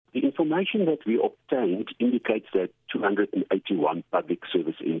information that we obtained indicates that 281 public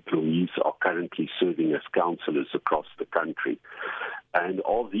service employees are currently serving as councillors across the country. And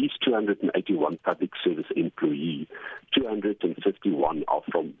of these 281 public service employees, 251 are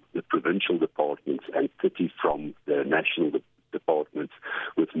from the provincial departments and 30 from the national departments,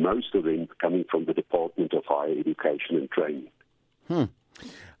 with most of them coming from the Department of Higher Education and Training.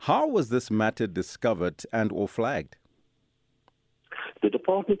 How was this matter discovered and or flagged? The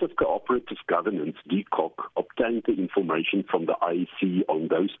Department of Cooperative Governance, DCOG, obtained the information from the IEC on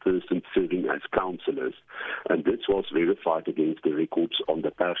those persons serving as councillors, and this was verified against the records on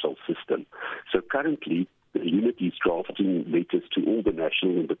the PARCEL system. So currently, the unit is drafting letters to all the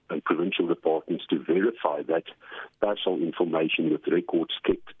national and provincial departments to verify that PARCEL information with records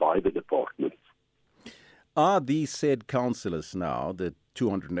kept by the department. Are these said councillors now, the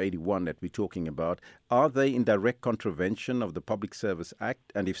 281 that we're talking about, are they in direct contravention of the Public Service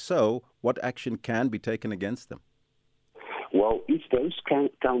Act? And if so, what action can be taken against them? Well, if those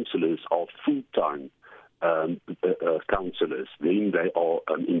councillors are full-time councillors, then they are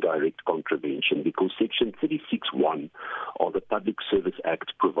in direct contravention, because Section 36(1) of the Public Service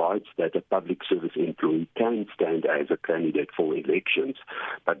Act provides that a public service employee can stand as a candidate for elections,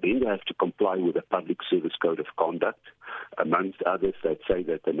 but then they have to comply with the Public Service Code of Conduct, amongst others that say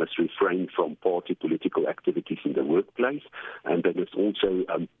that they must refrain from party political activities in the workplace, and they must also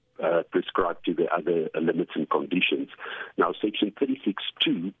prescribed to the other limits and conditions. Now, Section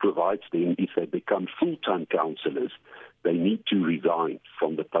 36(2) provides them, if they become full-time councillors, they need to resign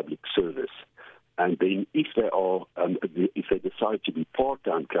from the public service. And then if they decide to be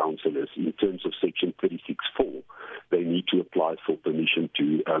part-time councillors in terms of Section 36(4), they need to apply for permission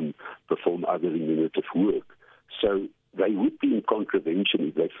to perform other remunerative work. So they would be in contravention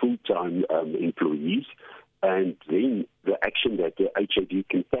if they're full-time employees. And then the action that the HAD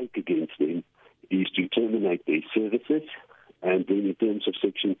can take against them is to terminate their services. And then in terms of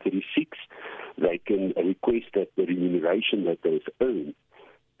Section 36, they can request that the remuneration that they've earned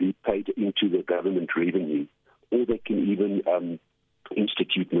be paid into the government revenue, or they can even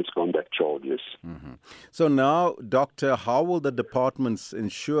institute misconduct charges. Mm-hmm. So now, Doctor, how will the departments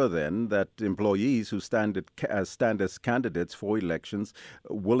ensure then that employees who stand as candidates for elections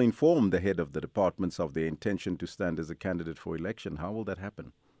will inform the head of the departments of their intention to stand as a candidate for election? How will that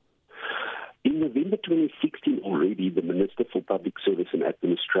happen? In November 2016 already, the Minister for Public Service and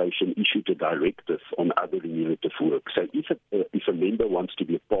Administration issued a directive on other remunerative work. So if a member wants to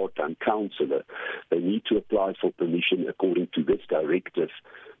be a part-time councillor, they need to apply for permission according to this directive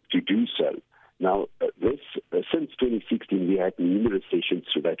to do so. Now, since 2016, we had numerous sessions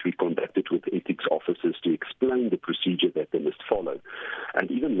that we conducted with ethics officers to explain the procedure that they must follow. And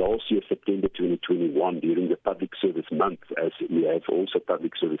even last year, September 2021, during the Public Service Month, as we have also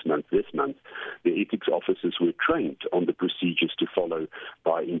Public Service Month this month, the ethics officers were trained on the procedures to follow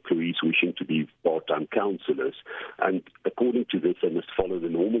by employees wishing to be part-time councillors. And according to this, they must follow the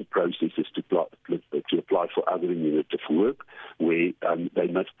normal processes to apply for other remunerative work, where they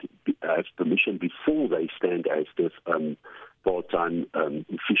must have permission before they stand as the part-time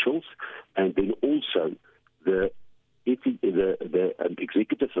officials, and then also the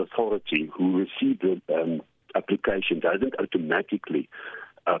executive authority who received the application doesn't automatically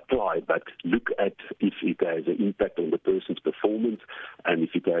apply, but look at if it has an impact on the person's performance and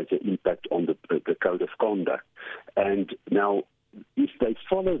if it has an impact on the code of conduct. And now, if they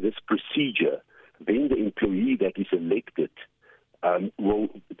follow this procedure, then the employee that is elected will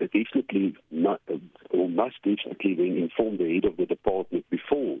definitely must definitely then inform the head of the department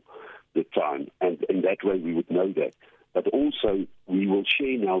before the time, and in that way we would know that. But also we will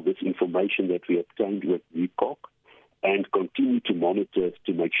share now this information that we obtained with DCOG and continue to monitor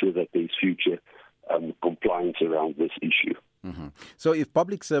to make sure that there's future compliance around this issue. Mm-hmm. So if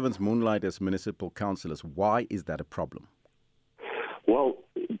public servants moonlight as municipal councillors, why is that a problem? Well,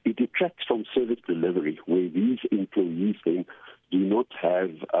 it detracts from service delivery, where these employees then do not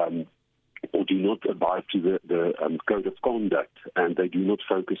have or do not abide to the code of conduct, and they do not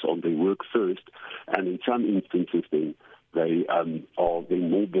focus on their work first. And in some instances, then they are then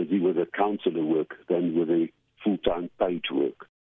more busy with their councillor work than with their full-time paid work.